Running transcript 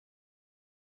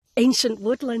Ancient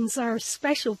woodlands are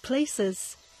special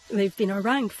places. They've been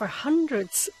around for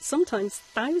hundreds, sometimes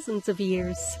thousands of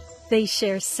years. They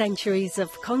share centuries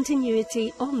of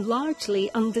continuity on largely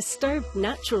undisturbed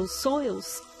natural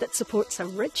soils that supports a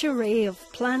rich array of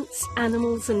plants,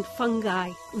 animals and fungi,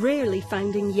 rarely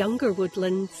found in younger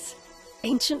woodlands.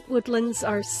 Ancient woodlands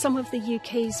are some of the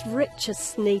UK's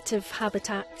richest native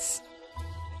habitats.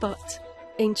 But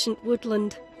ancient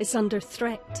woodland is under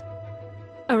threat.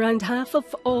 Around half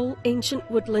of all ancient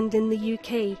woodland in the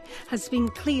UK has been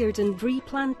cleared and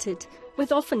replanted,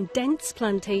 with often dense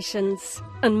plantations,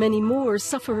 and many more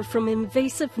suffer from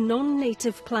invasive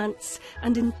non-native plants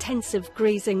and intensive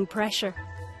grazing pressure.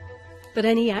 But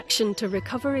any action to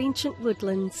recover ancient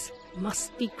woodlands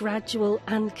must be gradual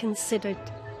and considered.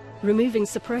 Removing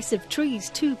suppressive trees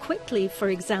too quickly, for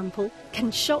example,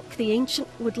 can shock the ancient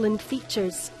woodland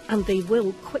features, and they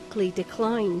will quickly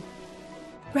decline.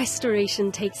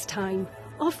 Restoration takes time,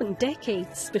 often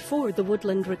decades before the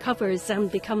woodland recovers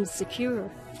and becomes secure.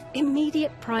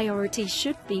 Immediate priority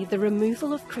should be the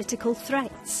removal of critical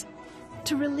threats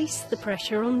to release the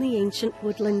pressure on the ancient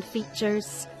woodland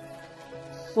features.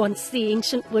 Once the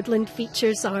ancient woodland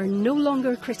features are no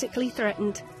longer critically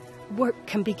threatened, work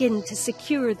can begin to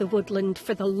secure the woodland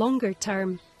for the longer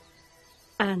term.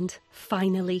 And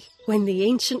finally, when the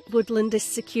ancient woodland is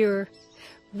secure,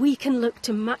 we can look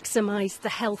to maximise the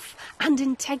health and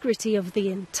integrity of the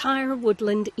entire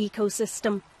woodland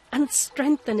ecosystem and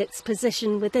strengthen its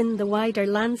position within the wider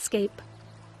landscape,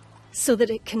 so that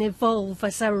it can evolve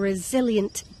as a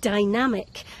resilient,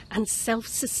 dynamic and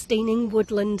self-sustaining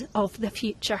woodland of the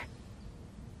future.